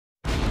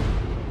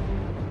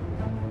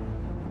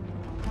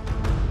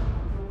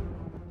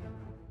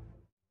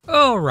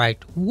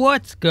Alright,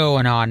 what's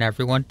going on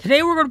everyone?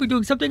 Today we're going to be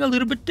doing something a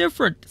little bit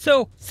different.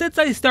 So, since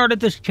I started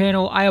this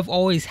channel, I have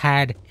always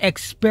had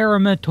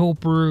experimental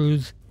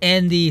brews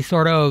in the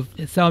sort of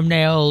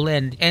thumbnail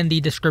and the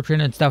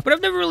description and stuff, but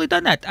I've never really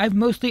done that. I've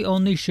mostly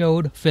only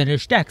showed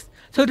finished decks.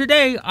 So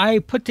today I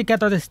put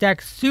together this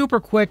deck super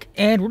quick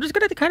and we're just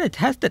going to kind of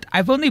test it.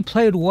 I've only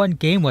played one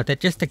game with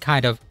it just to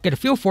kind of get a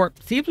feel for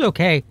it. Seems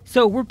okay.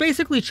 So we're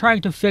basically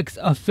trying to fix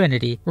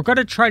Affinity. We're going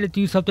to try to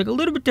do something a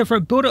little bit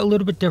different, build it a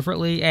little bit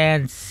differently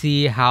and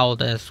see how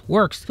this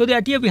works. So the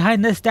idea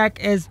behind this deck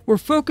is we're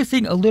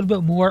focusing a little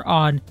bit more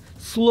on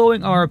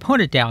slowing our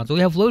opponent down. So we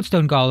have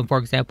Lodestone Golem, for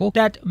example,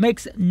 that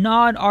makes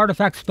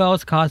non-artifact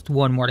spells cost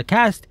 1 more to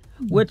cast,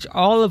 which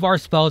all of our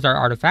spells are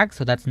artifacts,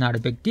 so that's not a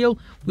big deal.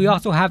 We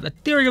also have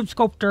Ethereum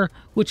Sculptor,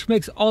 which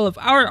makes all of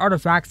our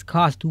artifacts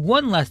cost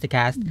 1 less to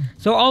cast.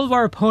 So all of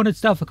our opponent's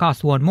stuff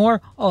costs 1 more,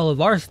 all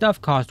of our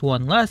stuff costs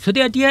 1 less. So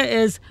the idea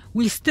is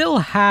we still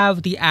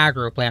have the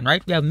aggro plan,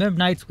 right? We have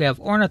Midnights, we have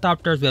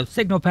Ornithopters, we have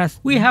Signal Pests,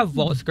 we have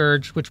Vault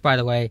Scourge, which by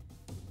the way,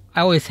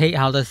 I always hate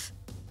how this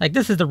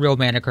is the real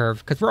mana curve,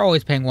 because we're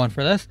always paying 1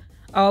 for this.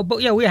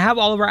 But yeah, we have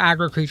all of our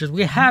aggro creatures,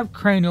 we have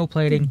Cranial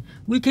Plating,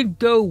 we can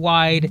go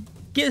wide,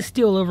 get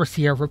Steel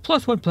Overseer for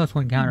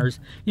 +1/+1 counters.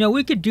 You know,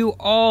 we could do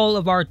all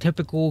of our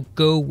typical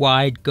go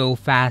wide, go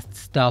fast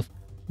stuff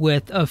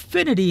with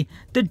Affinity.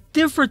 The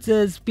difference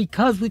is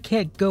because we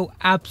can't go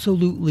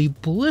absolutely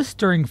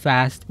blistering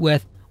fast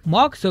with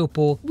Mox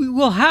Opal, we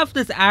will have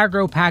this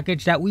aggro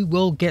package that we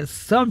will get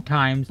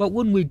sometimes, but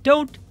when we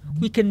don't,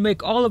 we can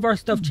make all of our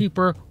stuff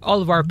cheaper,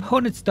 all of our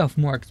opponent's stuff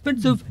more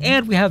expensive,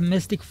 and we have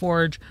Mystic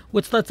Forge,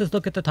 which lets us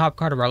look at the top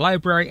card of our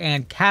library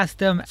and cast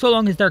them, so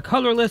long as they're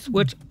colorless,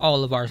 which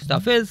all of our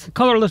stuff is.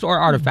 Colorless or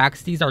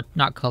artifacts, these are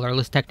not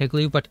colorless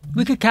technically, but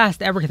we could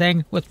cast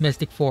everything with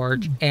Mystic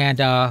Forge, and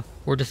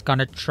we're just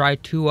gonna try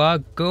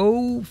to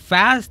go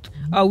fast.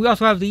 We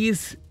also have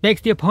these,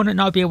 makes the opponent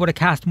not be able to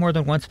cast more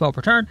than 1 spell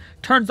per turn,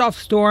 turns off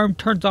Storm,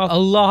 turns off a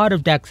lot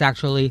of decks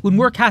actually. When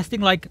we're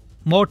casting like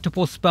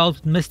multiple spells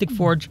with Mystic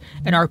Forge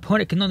and our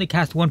opponent can only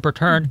cast 1 per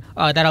turn,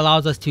 that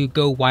allows us to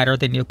go wider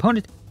than the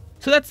opponent.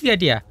 So that's the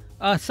idea.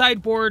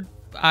 Sideboard,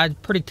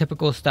 pretty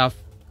typical stuff.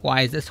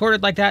 Why is it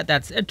sorted like that?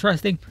 That's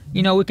interesting.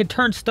 You know, we can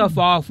turn stuff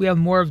off. We have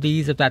more of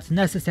these if that's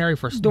necessary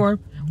for Storm.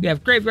 We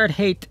have Graveyard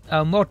Hate,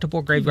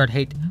 multiple Graveyard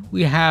Hate.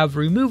 We have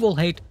Removal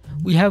Hate.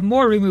 We have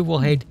more Removal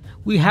Hate.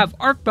 We have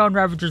Arcbound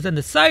Ravagers in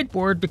the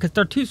sideboard because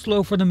they're too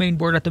slow for the main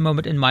board at the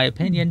moment in my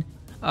opinion.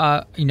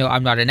 You know,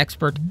 I'm not an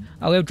expert.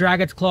 We have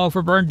Dragon's Claw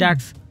for burn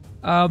decks.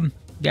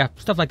 Yeah,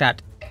 stuff like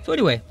that. So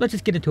anyway, let's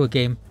just get into a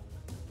game.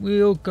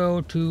 We'll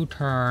go to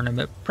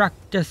tournament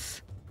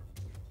practice.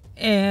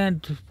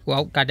 And,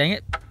 well, god dang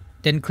it.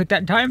 Didn't click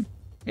that in time.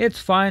 It's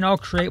fine, I'll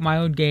create my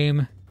own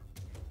game.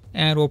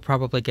 And we'll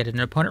probably get an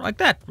opponent like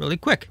that really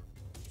quick.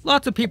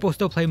 Lots of people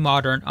still play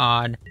Modern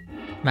on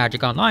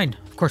Magic Online.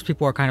 Of course,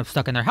 people are kind of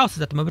stuck in their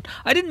houses at the moment.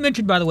 I didn't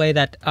mention, by the way,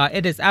 that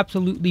it is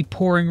absolutely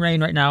pouring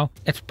rain right now.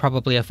 It's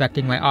probably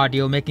affecting my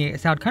audio, making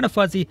it sound kind of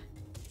fuzzy.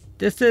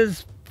 This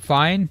is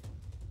fine.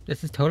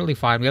 This is totally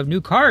fine. We have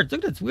new cards.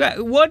 Look at this. We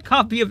got 1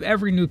 copy of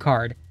every new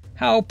card.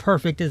 How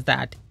perfect is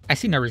that? I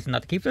see no reason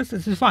not to keep this.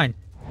 This is fine.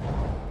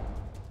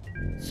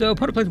 So,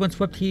 opponent plays 1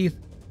 Swept Heath.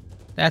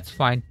 That's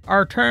fine.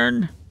 Our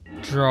turn.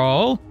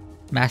 Draw.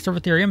 Master of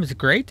Ethereum is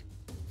great.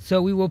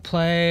 So, we will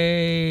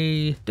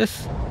play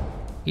this.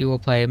 We will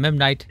play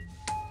Midnight.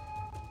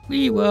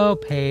 We will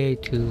pay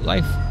 2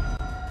 life.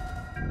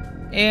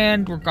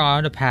 And we're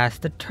going to pass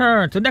the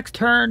turn. So next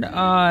turn,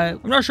 I'm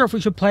not sure if we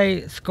should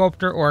play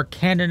Sculptor or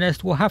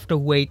Canonist. We'll have to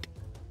wait,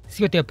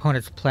 see what the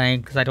opponent's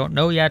playing, because I don't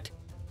know yet.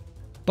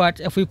 But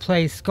if we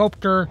play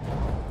Sculptor,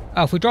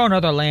 if we draw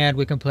another land,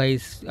 we can play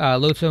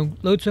Lodestone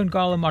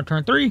Golem on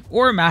turn 3,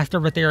 or Master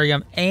of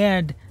Ethereum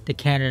and the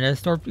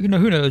Canonist, or, you know,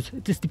 who knows.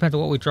 It just depends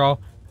on what we draw.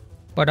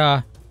 But,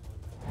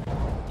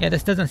 yeah,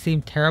 this doesn't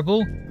seem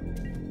terrible.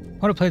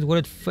 Opponent plays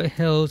Wooded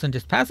Foothills and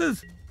just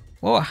passes?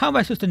 Well, how am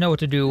I supposed to know what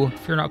to do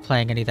if you're not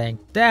playing anything?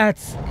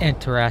 That's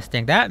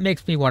interesting. That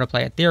makes me want to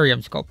play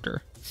Ethereum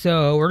Sculptor.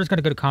 So we're just going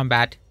to go to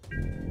combat.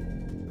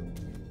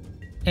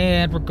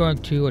 And we're going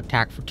to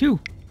attack for 2.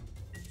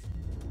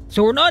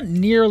 So we're not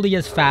nearly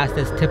as fast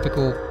as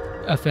typical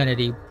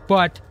Affinity,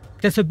 but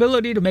this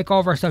ability to make all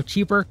of our stuff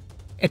cheaper,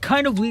 it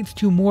kind of leads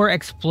to more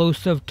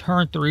explosive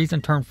turn 3s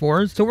and turn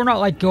 4s. So we're not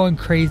like going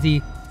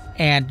crazy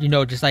and, you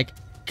know, just like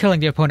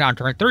killing the opponent on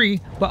turn 3,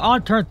 but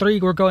on turn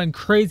 3 we're going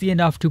crazy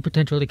enough to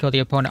potentially kill the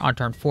opponent on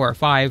turn 4 or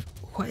 5.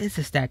 What is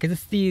this deck? Is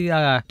this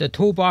the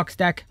toolbox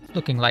deck?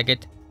 Looking like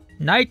it.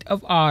 Knight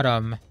of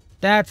Autumn.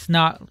 That's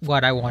not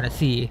what I want to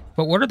see.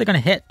 But what are they going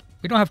to hit?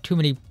 We don't have too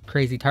many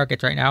crazy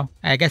targets right now.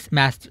 I guess the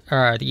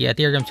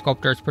Ethereum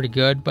Sculptor is pretty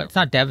good, but it's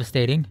not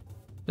devastating.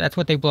 That's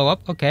what they blow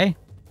up? Okay.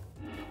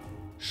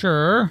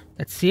 Sure.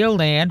 Let's see a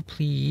land,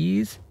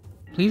 please.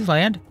 Please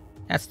land.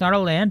 That's not a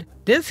land.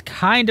 This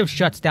kind of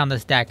shuts down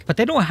this deck, but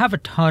they don't have a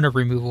ton of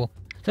removal.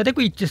 So I think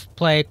we just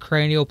play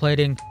Cranial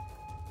Plating.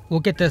 We'll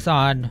get this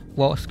on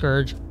Vault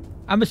Scourge.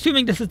 I'm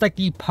assuming this is like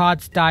the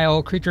pod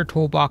style creature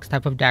toolbox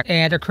type of deck,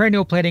 and a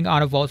cranial plating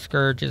on a Vault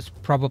Scourge is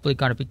probably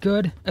gonna be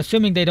good,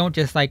 assuming they don't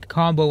just like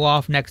combo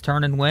off next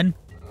turn and win.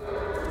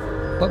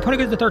 But putting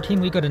it to 13,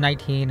 we go to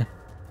 19,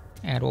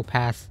 and we'll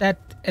pass.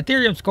 That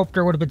Ethereum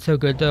Sculptor would have been so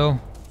good though.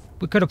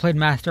 We could have played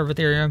Master of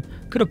Ethereum,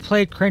 could have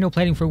played Cranial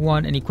Plating for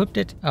 1 and equipped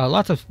it.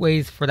 Lots of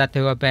ways for that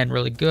to have been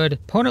really good.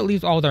 Opponent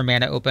leaves all their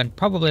mana open,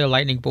 probably a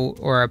Lightning Bolt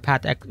or a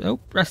Path X.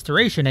 Oh,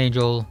 Restoration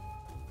Angel.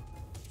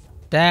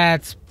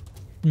 That's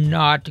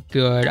not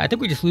good. I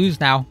think we just lose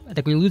now. I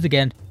think we lose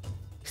again.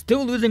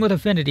 Still losing with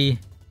Affinity,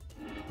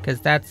 because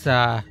that's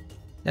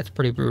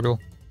pretty brutal.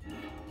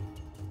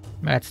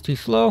 That's too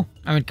slow.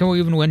 I mean, can we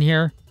even win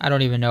here? I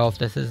don't even know if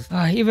this is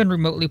even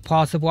remotely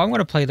possible. I'm going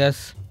to play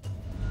this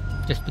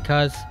just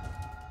because.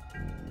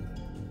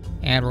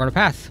 And we're going to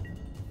pass.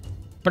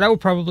 But I will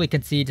probably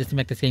concede just to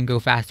make this game go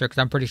faster, because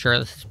I'm pretty sure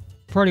this is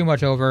pretty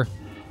much over.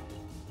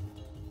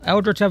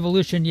 Eldritch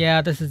Evolution,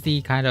 yeah, this is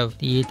the kind of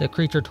the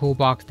creature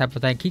toolbox type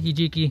of thing.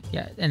 Kiki-Jiki,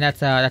 yeah, and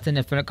that's an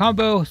infinite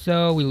combo,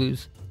 so we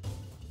lose.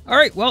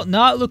 Alright, well,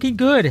 not looking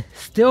good.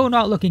 Still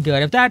not looking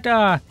good. If that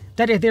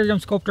Ethereum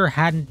Sculptor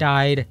hadn't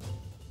died,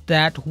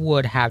 that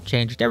would have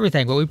changed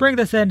everything. But we bring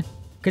this in,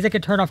 because it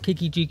can turn off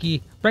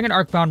Kiki-Jiki, bring an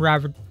Arcbound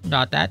Ravager,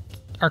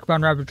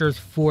 Arcbound Ravagers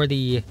for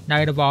the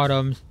Night of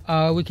Autumns.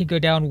 We can go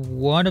down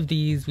one of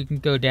these. We can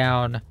go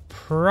down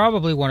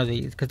probably one of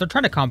these, because they're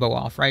trying to combo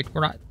off, right?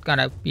 We're not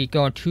gonna be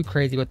going too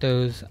crazy with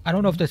those. I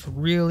don't know if this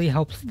really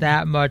helps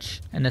that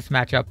much in this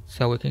matchup,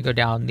 so we can go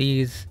down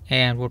these,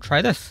 and we'll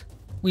try this.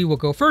 We will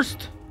go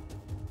first.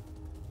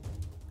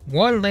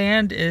 One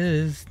land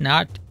is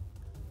not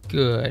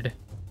good.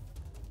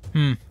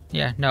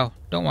 Yeah, no,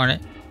 don't want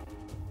it.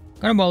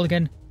 Gonna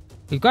mulligan.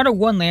 We've got a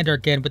one lander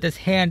again, but this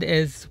hand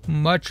is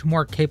much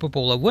more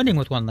capable of winning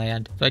with one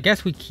land. So I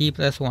guess we keep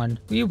this one.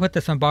 We put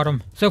this on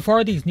bottom. So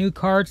far, these new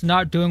cards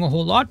not doing a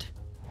whole lot.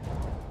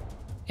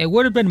 It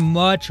would have been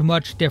much,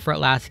 much different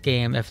last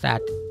game if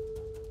that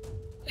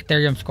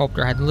Ethereum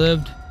Sculptor had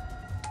lived,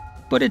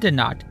 but it did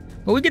not.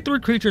 But we get 3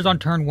 creatures on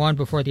turn 1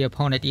 before the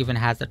opponent even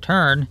has a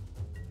turn.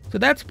 So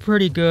that's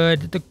pretty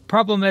good. The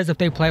problem is if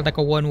they play like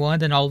a 1-1,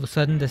 then all of a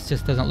sudden this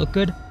just doesn't look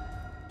good.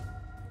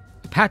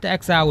 Path to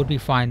Exile would be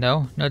fine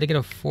though. No, they get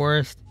a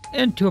Forest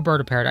into a Bird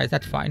of Paradise.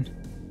 That's fine.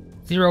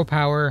 0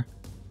 power.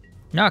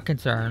 Not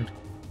concerned.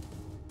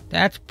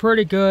 That's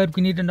pretty good.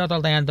 We need another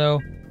land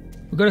though.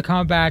 We go to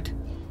combat.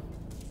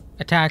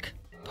 Attack.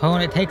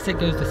 Opponent takes it,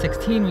 goes to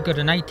 16. We go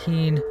to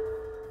 19.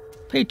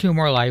 Pay 2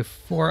 more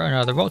life for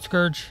another Vault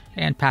Scourge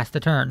and pass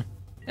the turn.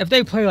 If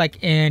they play like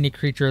any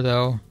creature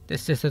though,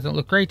 this just doesn't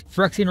look great.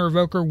 Phyrexian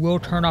Revoker will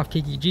turn off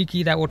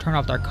Kiki-Jiki. That will turn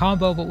off their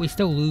combo, but we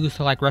still lose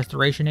to like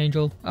Restoration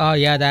Angel. Oh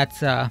yeah, that's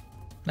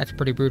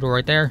pretty brutal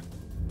right there.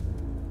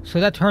 So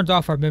that turns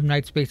off our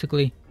Midnights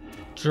basically.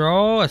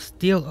 Draw a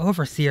Steel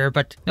Overseer,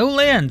 but no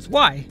lands.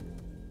 Why?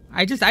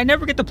 I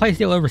never get to play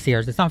Steel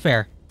Overseers. It's not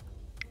fair.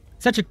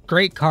 Such a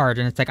great card,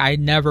 and it's like I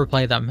never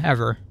play them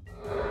ever.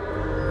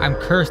 I'm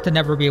cursed to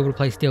never be able to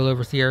play Steel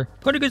Overseer.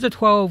 Opponent goes to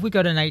 12, we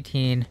go to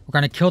 19. We're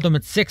gonna kill them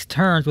in 6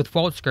 turns with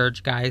Vault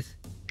Scourge, guys.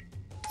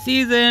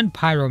 Season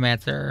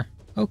Pyromancer.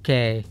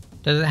 Okay.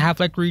 Does it have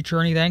like reach or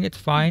anything? It's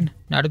fine.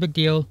 Not a big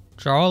deal.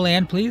 Draw a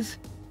land, please.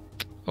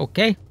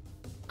 Okay.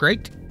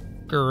 Great.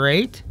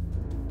 Great.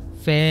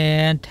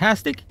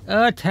 Fantastic.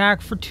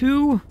 Attack for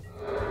 2.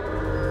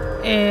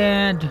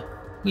 And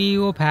we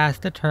will pass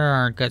the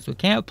turn because we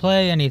can't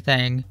play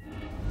anything.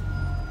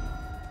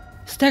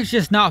 This deck's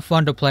just not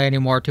fun to play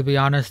anymore, to be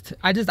honest.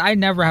 I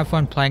never have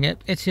fun playing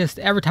it. It's just,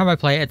 every time I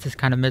play it, it's just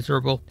kind of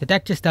miserable. The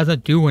deck just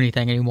doesn't do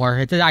anything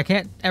anymore. I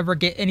can't ever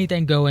get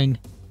anything going,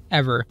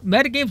 ever.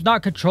 Metagame's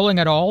not controlling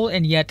at all,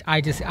 and yet I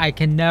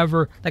can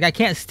never, like I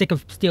can't stick a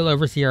Steel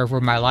Overseer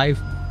over my life.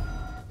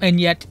 And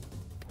yet,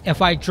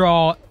 if I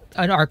draw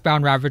an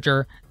Arcbound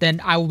Ravager, then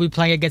I will be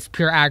playing against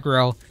pure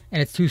aggro,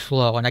 and it's too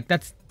slow. And like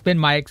that's been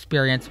my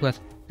experience with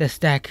this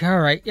deck.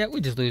 Alright, yeah, we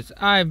just lose.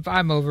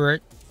 I'm over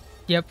it.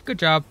 Yep, good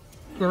job.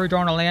 Were we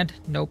drawing a land?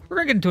 Nope. We're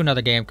gonna get into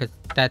another game because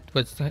that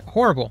was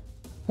horrible.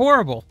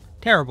 Horrible.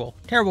 Terrible.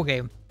 Terrible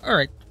game.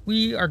 Alright,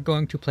 we are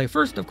going to play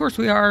first. Of course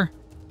we are.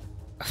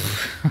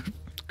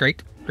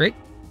 Great. Great.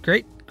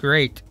 Great.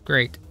 Great.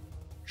 Great.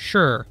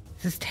 Sure.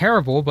 This is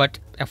terrible, but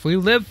if we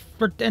live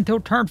until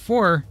turn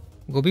 4,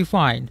 we'll be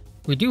fine.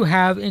 We do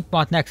have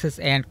Inkmoth Nexus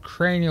and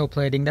Cranial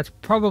Plating. That's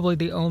probably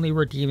the only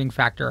redeeming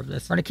factor of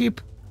this. We're gonna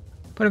keep.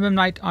 Put a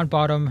Midnight on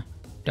bottom.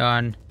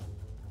 Done.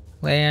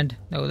 Land.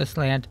 No, this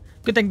land.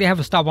 Good thing they have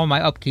a stop on my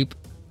upkeep.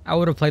 I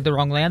would have played the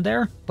wrong land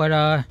there,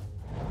 but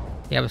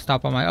they have a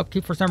stop on my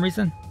upkeep for some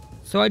reason.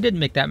 So I didn't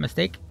make that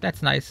mistake.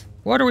 That's nice.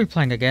 What are we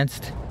playing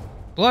against?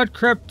 Blood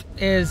Crypt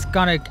is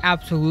gonna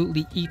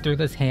absolutely eat through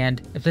this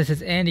hand if this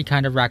is any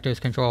kind of Rakdos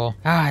control.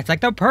 It's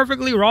like the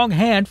perfectly wrong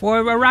hand for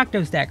a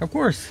Rakdos deck. Of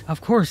course.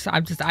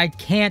 I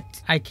can't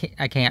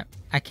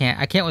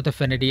with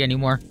Affinity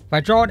anymore. If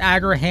I draw an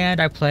aggro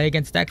hand, I play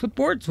against decks with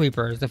board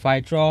sweepers. If I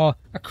draw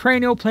a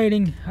Cranial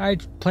Plating, I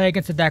play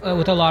against a deck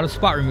with a lot of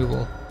spot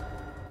removal.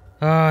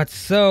 It's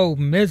so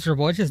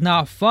miserable. It's just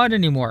not fun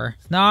anymore.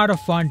 It's not a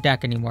fun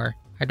deck anymore.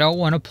 I don't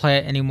want to play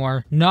it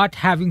anymore. Not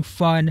having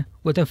fun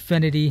with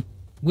Affinity.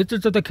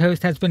 Wizards of the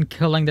Coast has been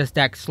killing this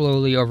deck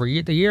slowly over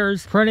the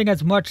years, printing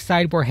as much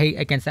sideboard hate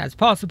against it as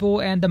possible,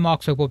 and the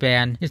Mox Opal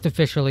ban just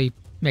officially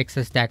makes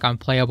this deck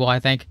unplayable, I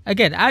think.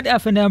 Again, add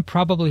F&M,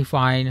 probably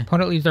fine.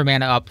 Opponent leaves their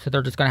mana up, so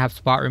they're just going to have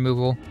spot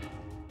removal.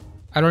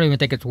 I don't even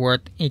think it's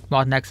worth Ink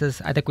Moth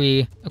Nexus. I think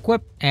we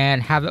equip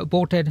and have it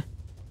bolted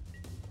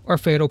or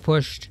fatal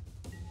pushed.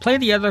 Play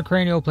the other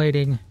cranial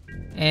plating,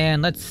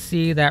 and let's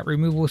see that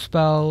removal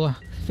spell.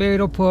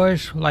 Fatal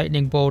push,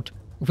 lightning bolt.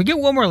 If we get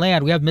one more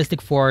land, we have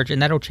Mystic Forge, and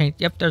that'll change.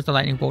 Yep, there's the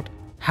lightning bolt.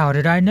 How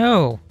did I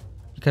know?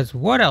 Because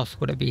what else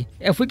would it be?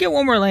 If we get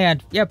one more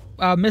land, yep,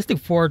 Mystic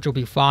Forge will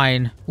be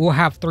fine. We'll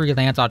have 3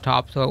 lands on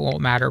top, so it won't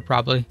matter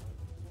probably.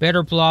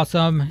 Bitter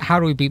Blossom. How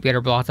do we beat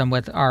Bitter Blossom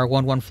with our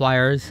 1/1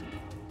 flyers?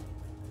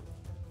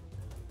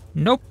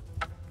 Nope.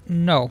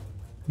 No.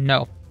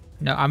 No.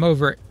 No, I'm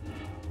over it.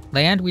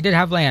 Land? We did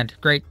have land.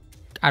 Great.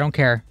 I don't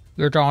care.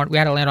 We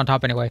had a land on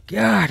top anyway.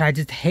 God, I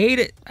just hate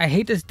it. I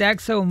hate this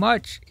deck so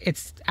much.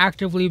 It's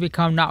actively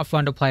become not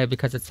fun to play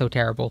because it's so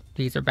terrible.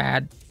 These are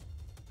bad.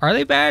 Are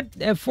they bad?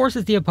 It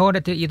forces the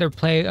opponent to either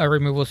play a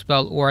removal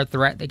spell or a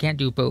threat. They can't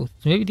do both.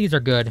 So maybe these are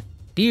good.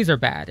 These are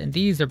bad, and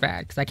these are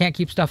bad because I can't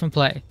keep stuff in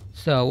play.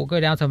 So we'll go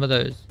down some of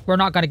those. We're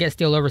not going to get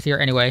Steel Overseer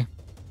anyway.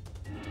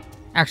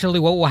 Actually,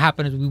 what will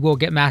happen is we will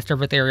get Master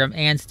of Ethereum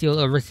and Steel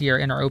Overseer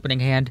in our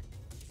opening hand.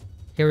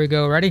 Here we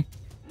go. Ready?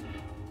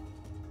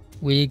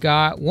 We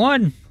got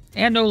 1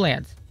 and no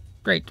lands.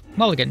 Great.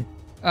 Mulligan.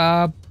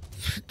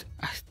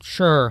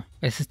 Sure.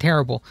 This is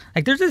terrible.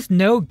 Like, there's just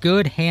no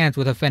good hands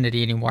with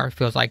Affinity anymore, it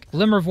feels like.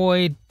 Glimmer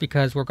Void,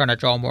 because we're going to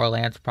draw more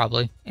lands,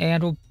 probably.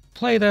 And we'll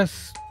play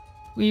this.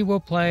 We will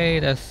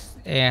play this,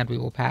 and we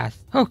will pass.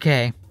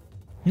 Okay.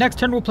 Next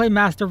turn, we'll play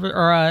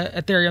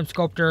Ethereum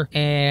Sculptor,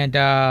 and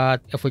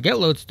if we get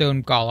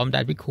Lodestone Golem,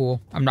 that'd be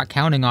cool. I'm not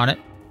counting on it.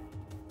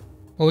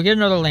 Well, we get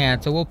another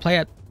land, so we'll play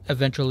it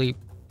eventually,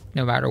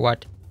 no matter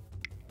what.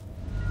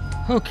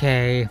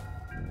 Okay.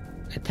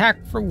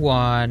 Attack for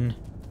 1.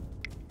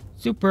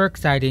 Super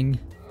exciting.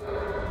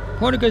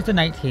 Opponent goes to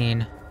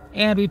 19.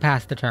 And we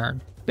pass the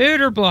turn.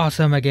 Bitter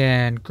Blossom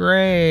again.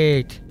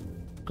 Great.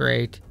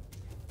 Great.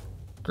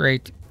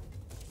 Great.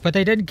 But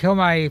they didn't kill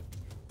my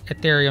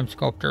Ethereum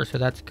Sculptor, so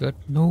that's good.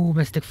 No,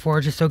 Mystic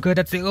Forge is so good.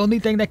 That's the only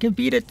thing that can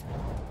beat it.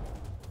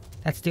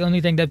 That's the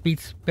only thing that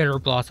beats Bitter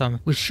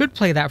Blossom. We should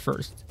play that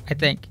first, I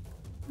think.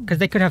 Because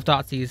they could have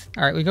Thoughtseize.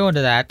 Alright, we go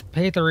into that.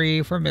 Pay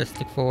 3 for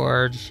Mystic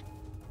Forge.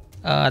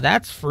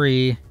 That's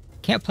free.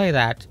 Can't play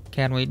that,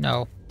 can we?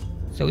 No.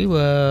 So we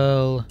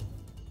will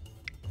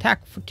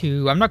attack for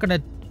 2. I'm not going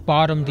to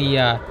bottom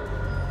the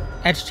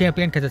Edge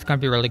Champion because it's going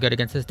to be really good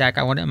against this deck.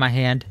 I want it in my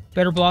hand.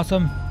 Bitter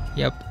Blossom.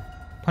 Yep.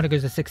 Opponent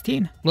goes to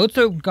 16.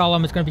 Lodestone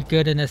Golem is going to be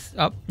good in this.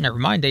 Oh, never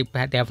mind. They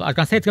have. I was going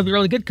to say it's going to be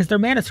really good because they're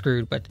mana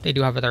screwed, but they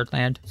do have a 3rd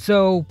land.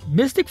 So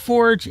Mystic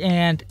Forge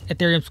and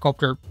Ethereum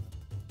Sculptor.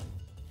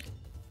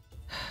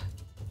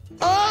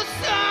 Oh,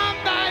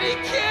 somebody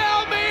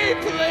kill me,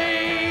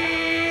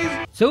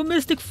 please! So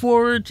Mystic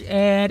Forge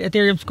and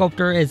Ethereum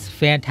Sculptor is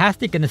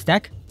fantastic in this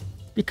deck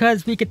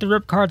because we get to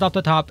rip cards off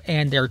the top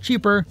and they're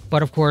cheaper,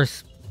 but of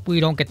course, we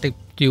don't get to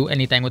do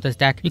anything with this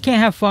deck. You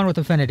can't have fun with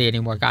Affinity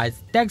anymore,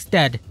 guys. Deck's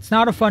dead. It's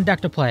not a fun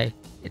deck to play.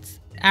 It's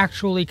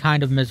actually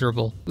kind of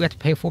miserable. We have to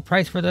pay full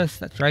price for this.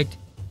 That's right.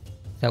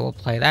 So we'll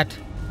play that.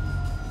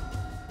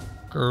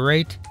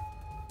 Great.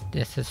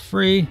 This is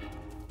free.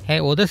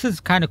 Hey, well, this is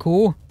kind of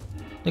cool.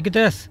 Look at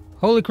this.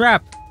 Holy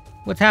crap.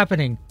 What's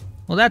happening?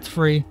 Well, that's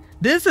free.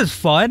 This is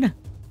fun.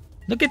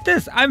 Look at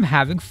this. I'm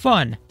having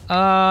fun.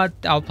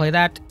 I'll play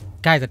that.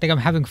 Guys, I think I'm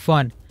having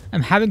fun.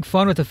 I'm having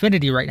fun with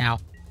Affinity right now.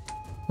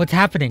 What's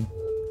happening?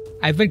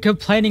 I've been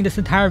complaining this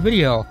entire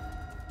video,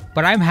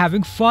 but I'm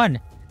having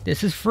fun.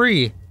 This is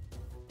free.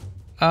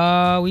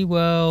 We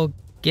will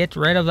get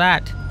rid of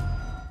that.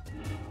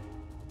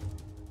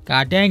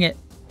 God dang it.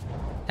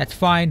 That's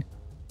fine.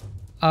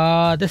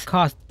 This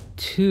costs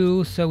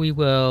 2, so we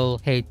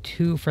will pay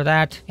 2 for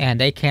that, and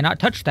they cannot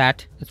touch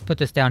that. Let's put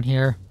this down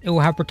here. It will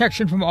have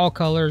protection from all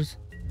colors,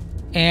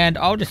 and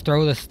I'll just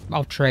throw this.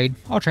 I'll trade.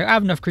 I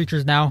have enough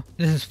creatures now.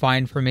 This is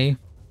fine for me.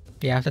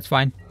 Yeah, that's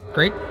fine.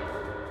 Great.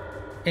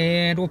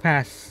 And we'll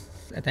pass,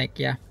 I think,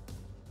 yeah.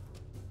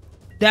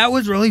 That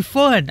was really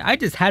fun. I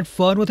just had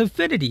fun with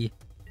Affinity.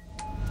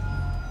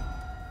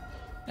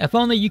 If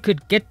only you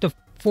could get the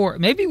 4.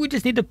 Maybe we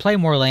just need to play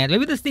more land.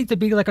 Maybe this needs to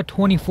be like a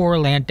 24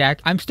 land deck.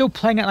 I'm still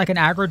playing it like an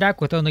aggro deck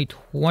with only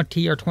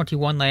 20 or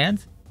 21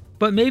 lands.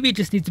 But maybe it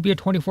just needs to be a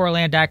 24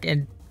 land deck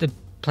and the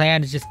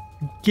plan is just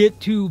get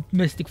to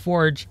Mystic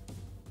Forge.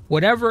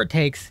 Whatever it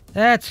takes.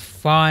 That's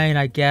fine,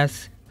 I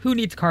guess. Who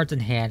needs cards in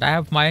hand? I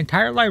have my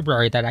entire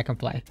library that I can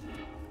play.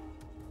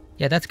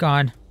 Yeah, that's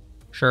gone.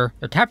 Sure.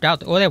 They're tapped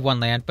out. Oh, they have 1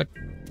 land, but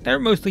they're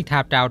mostly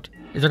tapped out.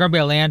 Is there going to be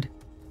a land?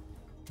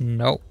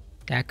 Nope.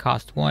 That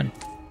cost 1.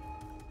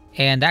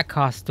 And that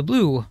costs the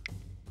blue.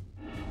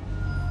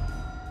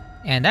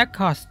 And that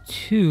costs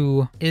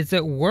 2. Is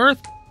it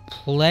worth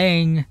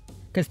playing?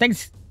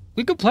 Because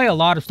we could play a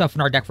lot of stuff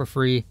in our deck for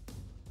free.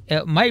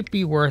 It might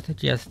be worth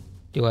just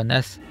doing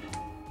this.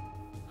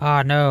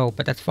 Ah, no,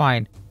 but that's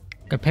fine.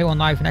 We can pay 1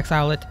 life and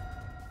exile it.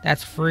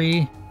 That's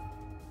free.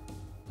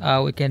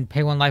 We can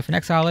pay 1 life and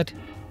exile it.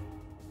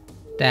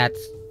 That's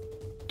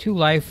 2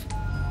 life.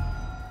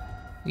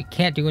 We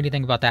can't do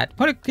anything about that.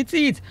 Opponent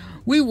concedes!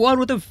 We won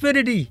with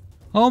Affinity!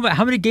 Oh my,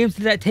 how many games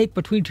did that take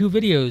between 2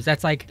 videos?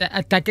 That's like,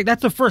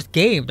 that's the first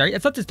game, right?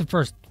 It's not just the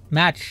first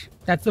match.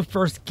 That's the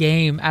first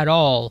game at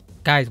all.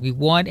 Guys, we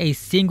won a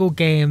single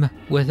game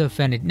with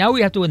Affinity. Now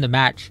we have to win the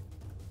match.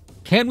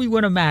 Can we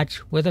win a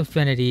match with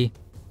Affinity?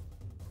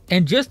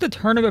 And just a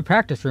tournament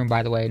practice room,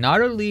 by the way.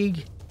 Not a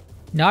league,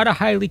 not a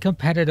highly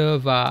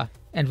competitive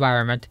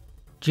environment.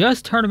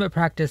 Just tournament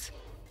practice.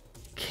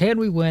 Can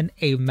we win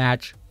a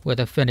match with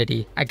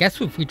Affinity? I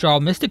guess if we draw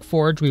Mystic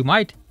Forge, we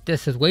might.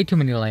 This is way too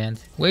many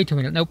lands. Way too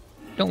many. Nope.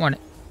 Don't want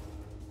it.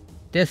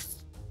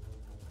 This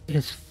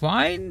is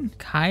fine.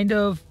 Kind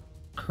of.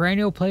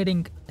 Cranial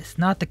Plating is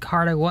not the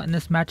card I want in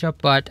this matchup,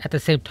 but at the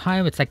same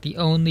time, it's like the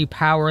only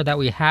power that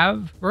we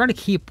have. We're going to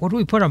keep... What do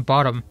we put on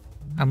bottom?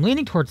 I'm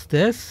leaning towards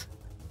this.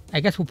 I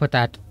guess we'll put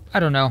that. I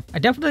don't know. I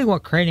definitely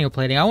want Cranial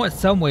Plating. I want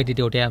some way to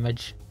deal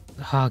damage.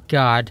 Oh,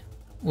 God.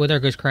 Well,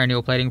 there goes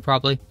Cranial Plating,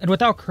 probably. And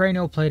without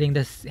Cranial Plating,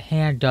 this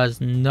hand does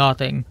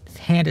nothing. This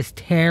hand is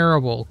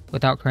terrible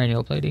without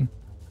Cranial Plating.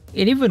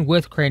 And even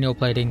with Cranial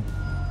Plating,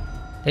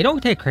 they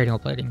don't take Cranial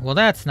Plating. Well,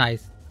 that's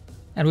nice.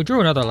 And we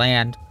drew another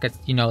land, because,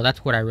 you know,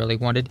 that's what I really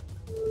wanted.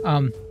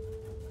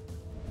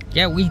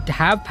 Yeah, we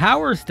have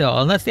power still,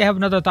 unless they have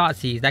another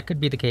Thoughtseize. That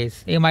could be the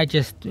case. They might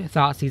just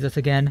Thoughtseize us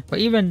again. But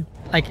even,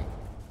 like,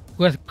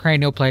 with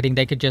Cranial Plating,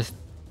 they could just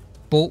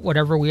bolt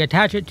whatever we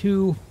attach it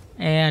to,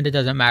 and it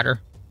doesn't matter.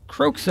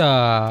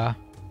 Croxa.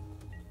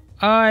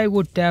 I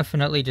would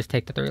definitely just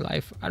take the 3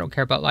 life. I don't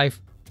care about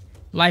life.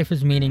 Life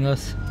is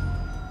meaningless.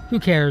 Who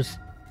cares?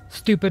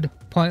 Stupid.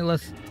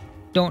 Pointless.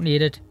 Don't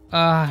need it.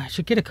 I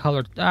should get a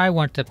color. I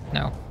want to...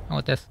 No. I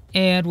want this.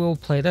 And we'll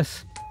play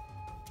this.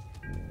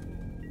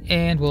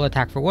 And we'll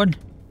attack for 1.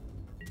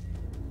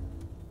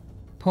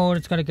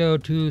 Opponent's going to go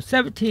to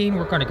 17.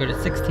 We're going to go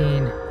to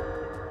 16.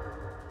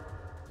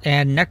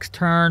 And next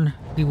turn,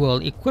 we will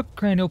equip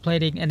Cranial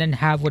Plating and then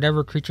have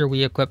whatever creature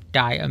we equip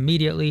die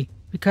immediately.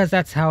 Because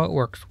that's how it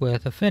works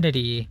with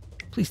Affinity.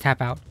 Please tap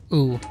out.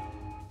 Ooh.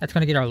 That's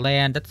going to get our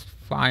land. That's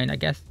fine, I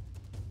guess.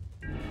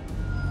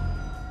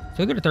 So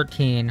we go to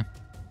 13.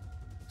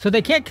 So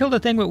they can't kill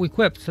the thing that we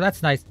equip, so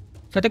that's nice.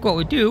 So I think what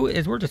we do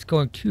is we're just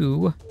going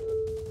to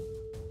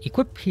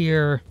equip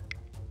here.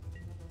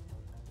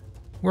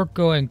 We're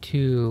going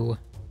to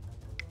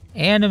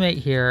animate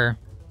here.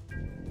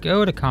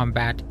 Go to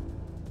combat.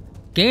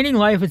 Gaining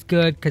life is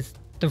good, because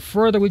the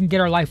further we can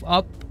get our life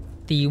up,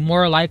 the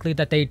more likely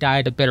that they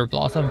die to Bitter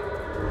Blossom.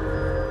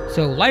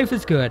 So life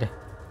is good.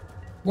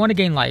 Want to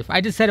gain life. I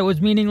just said it was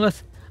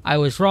meaningless. I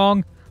was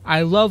wrong.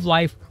 I love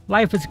life.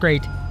 Life is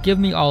great. Give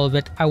me all of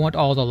it. I want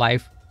all the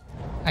life.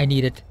 I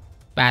need it.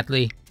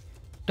 Badly.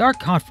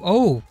 Dark Conf...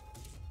 Oh!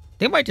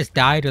 They might just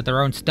die to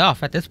their own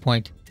stuff at this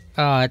point.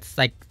 It's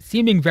like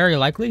seeming very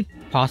likely.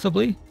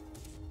 Possibly.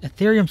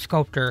 Ethereum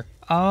Sculptor.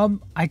 I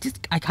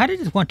kind of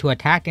just want to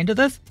attack into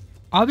this.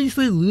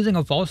 Obviously, losing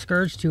a Vault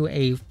Scourge to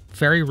a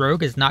Fairy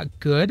Rogue is not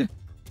good.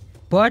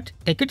 But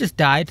they could just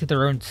die to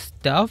their own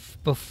stuff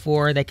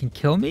before they can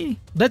kill me.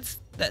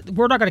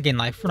 We're not going to gain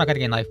life. We're not going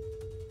to gain life.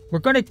 We're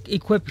going to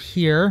equip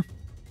here.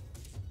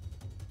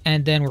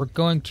 And then we're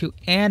going to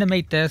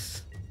animate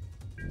this.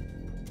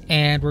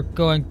 And we're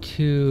going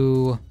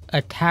to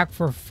attack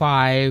for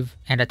 5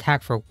 and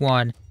attack for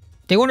 1.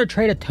 They want to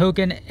trade a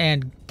token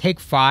and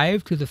take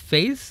 5 to the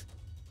face.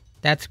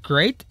 That's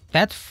great.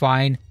 That's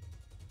fine.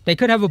 They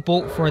could have a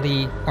bolt for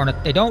the... Or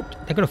not, they don't.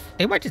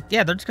 They might just...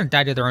 Yeah, they're just going to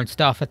die to their own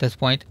stuff at this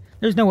point.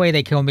 There's no way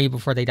they kill me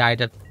before they die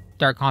to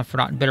Dark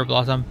Confidant and Bitter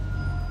Blossom.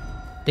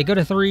 They go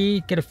to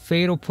 3, get a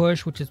Fatal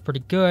Push, which is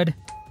pretty good.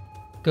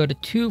 Go to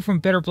 2 from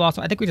Bitter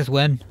Blossom. I think we just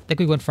win. I think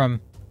we win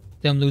from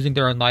them losing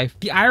their own life.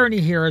 The irony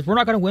here is we're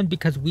not going to win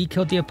because we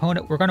killed the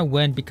opponent. We're going to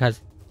win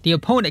because the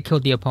opponent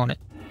killed the opponent.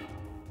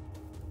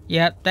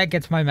 Yeah, that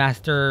gets my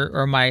Master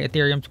or my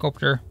Ethereum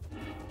Sculptor.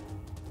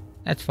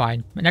 That's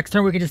fine. Next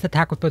turn we can just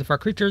attack with both of our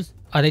creatures.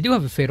 They do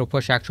have a Fatal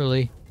Push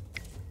actually.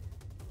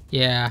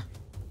 Yeah.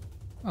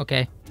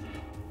 Okay.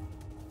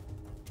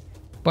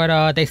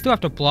 But they still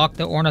have to block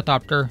the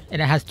Ornithopter,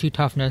 and it has 2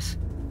 toughness.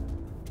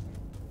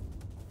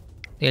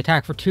 They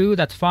attack for 2,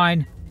 that's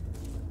fine.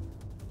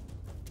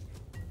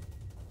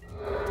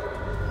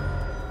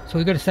 So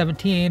we go to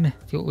 17,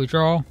 see what we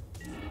draw.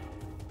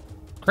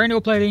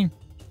 Cranial Plating.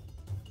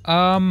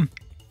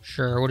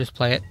 Sure, we'll just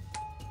play it.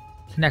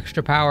 It's an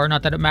extra power,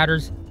 not that it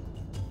matters.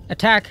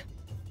 Attack.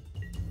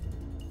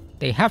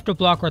 They have to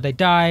block or they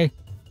die.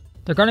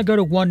 They're gonna go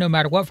to 1 no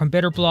matter what from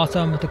Bitter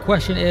Blossom. The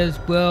question is,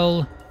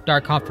 will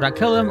Dark Confidant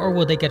kill him, or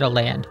will they get a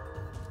land?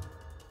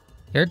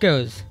 Here it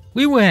goes.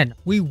 We win!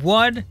 We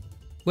won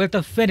with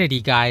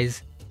Affinity,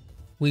 guys.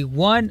 We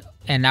won,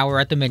 and now we're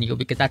at the menu,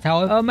 because that's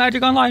how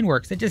Magic Online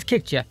works. It just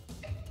kicked you.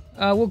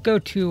 We'll go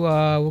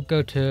to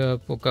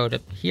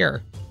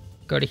here.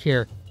 Go to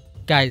here.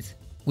 Guys,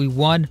 we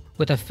won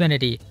with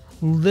Affinity.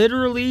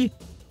 Literally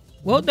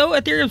Well, no,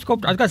 Ethereum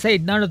Sculptor. I was gonna say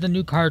none of the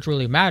new cards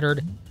really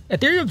mattered.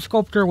 Ethereum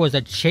Sculptor was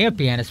a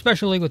champion,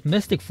 especially with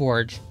Mystic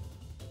Forge.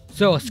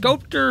 So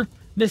Sculptor,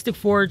 Mystic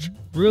Forge,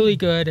 really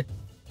good.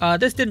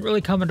 This didn't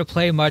really come into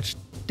play much.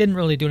 Didn't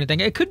really do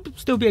anything. It could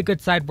still be a good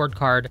sideboard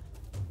card.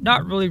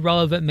 Not really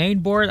relevant main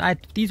board.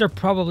 These are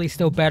probably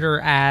still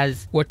better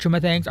as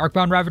whatchamathings,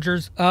 Arcbound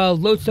Ravagers,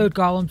 Lodestone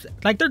Golems.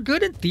 Like, they're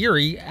good in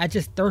theory.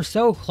 They're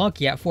so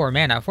clunky at 4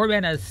 mana. 4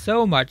 mana is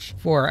so much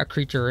for a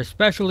creature,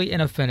 especially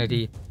in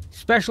Affinity.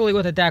 Especially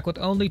with a deck with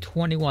only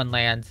 21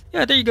 lands.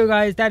 Yeah, there you go,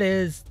 guys. That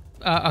is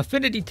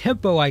Affinity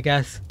Tempo, I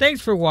guess. Thanks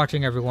for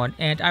watching, everyone,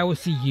 and I will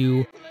see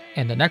you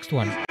in the next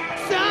one.